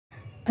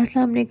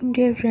Assalamu alaikum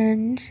dear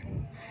friends.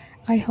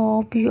 I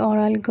hope you are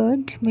all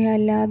good. May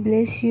Allah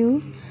bless you.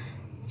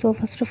 So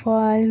first of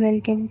all,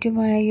 welcome to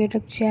my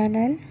YouTube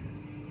channel.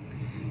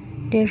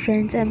 Dear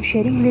friends, I'm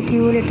sharing with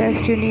you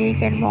latest,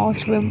 unique and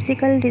most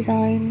whimsical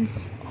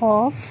designs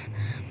of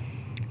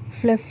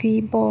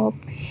fluffy bob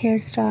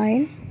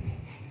hairstyle.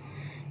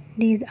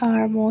 These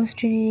are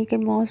most unique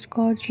and most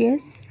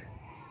gorgeous.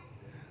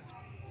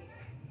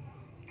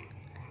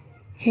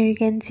 Here you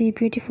can see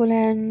beautiful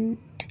and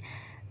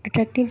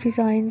attractive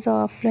designs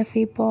of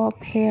fluffy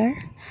bob hair.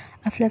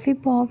 A fluffy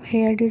bob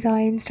hair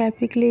design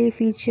typically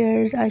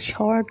features a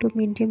short to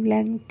medium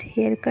length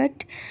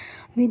haircut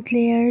with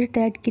layers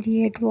that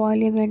create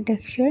volume and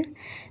texture,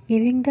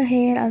 giving the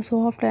hair a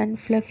soft and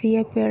fluffy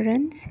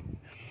appearance.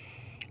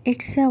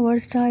 It's a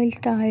versatile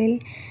style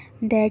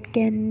that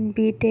can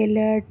be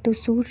tailored to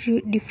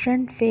suit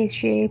different face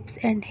shapes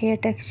and hair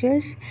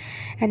textures,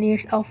 and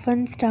it's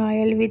often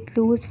styled with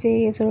loose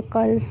waves or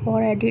curls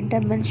for added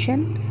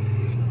dimension.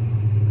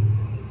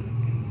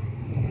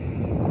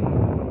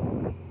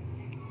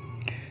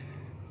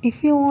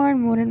 If you want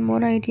more and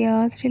more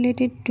ideas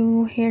related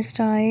to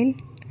hairstyle,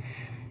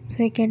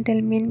 so you can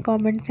tell me in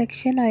comment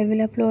section. I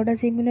will upload a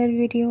similar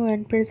video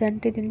and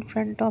present it in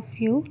front of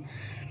you.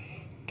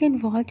 You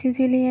can watch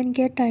easily and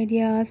get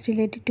ideas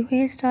related to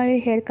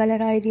hairstyle, hair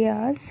color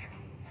ideas.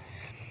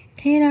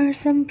 Here are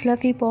some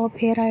fluffy bob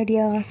hair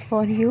ideas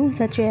for you,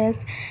 such as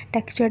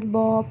textured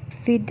bob,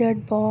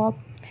 feathered bob,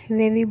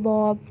 wavy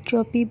bob,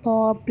 choppy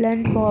bob,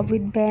 blunt bob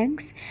with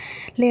bangs,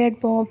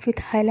 layered bob with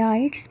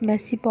highlights,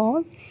 messy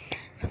bob.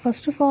 So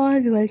first of all,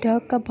 we will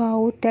talk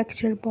about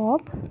textured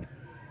bob.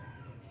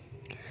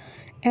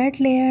 Add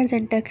layers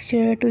and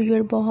texture to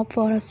your bob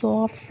for a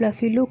soft,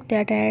 fluffy look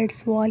that adds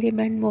volume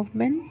and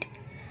movement.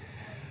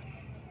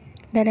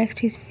 The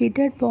next is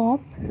feathered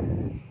bob.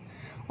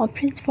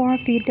 Options for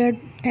feathered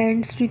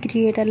ends to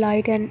create a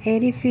light and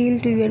airy feel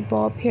to your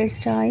bob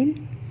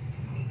hairstyle.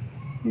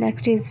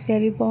 Next is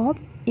wavy bob.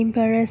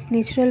 Embrace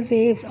natural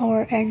waves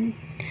or and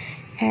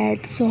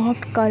add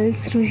soft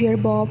curls to your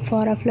bob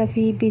for a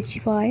fluffy beachy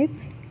vibe.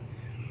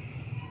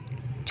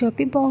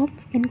 Choppy bob.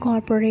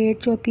 Incorporate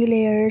choppy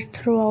layers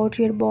throughout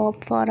your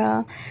bob for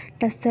a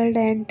tasseled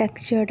and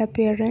textured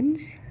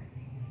appearance.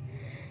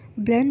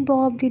 Blunt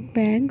bob with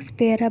bangs.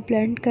 Pair a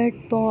blunt cut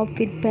bob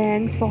with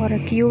bangs for a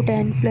cute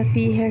and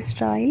fluffy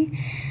hairstyle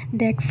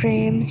that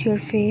frames your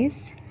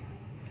face.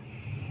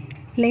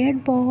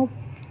 Layered bob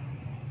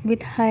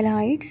with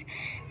highlights.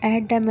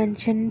 Add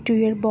dimension to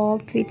your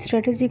bob with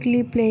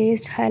strategically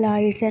placed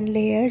highlights and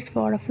layers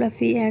for a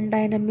fluffy and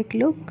dynamic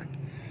look.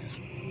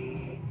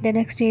 The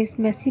next is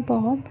messy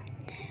bob.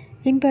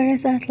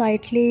 Embrace a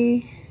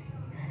slightly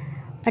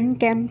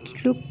unkempt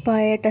look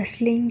by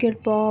tussling your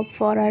bob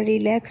for a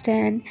relaxed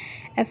and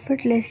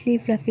effortlessly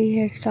fluffy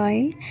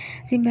hairstyle.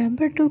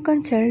 Remember to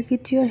consult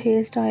with your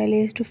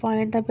hairstylist to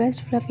find the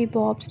best fluffy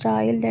bob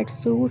style that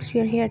suits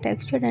your hair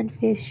texture and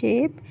face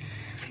shape.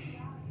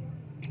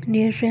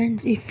 Dear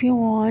friends, if you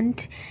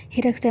want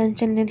hair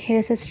extension and hair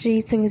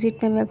accessories, so visit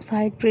my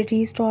website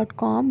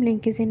pretties.com.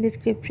 Link is in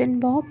description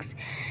box.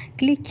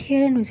 Click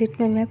here and visit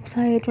my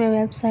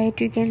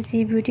website. You can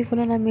see beautiful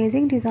and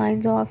amazing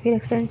designs of hair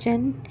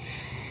extension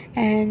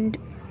and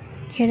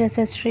hair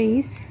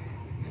accessories.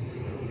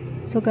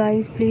 So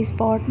guys, please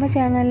support my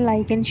channel,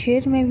 like and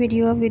share my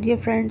video with your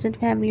friends and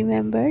family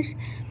members,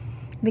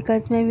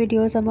 because my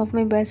videos are some of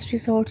my best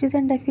resources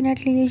and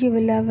definitely you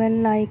will love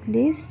and like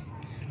this.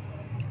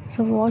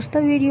 So watch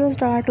the video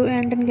start to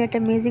end and get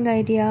amazing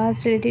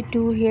ideas related to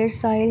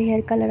hairstyle,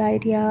 hair color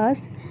ideas.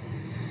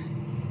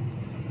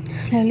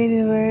 Lovely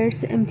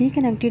viewers, be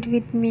connected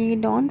with me.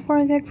 Don't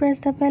forget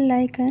press the bell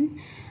icon.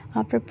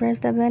 After press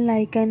the bell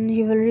icon,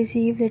 you will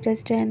receive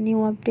latest and new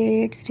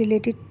updates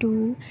related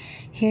to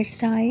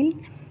hairstyle.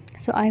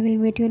 So I will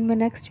meet you in my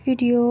next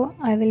video.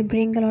 I will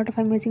bring a lot of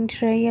amazing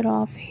tray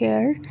of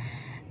hair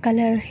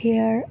color,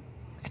 hair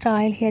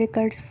style,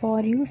 haircuts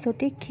for you. So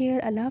take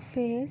care. Allah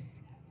Hafiz.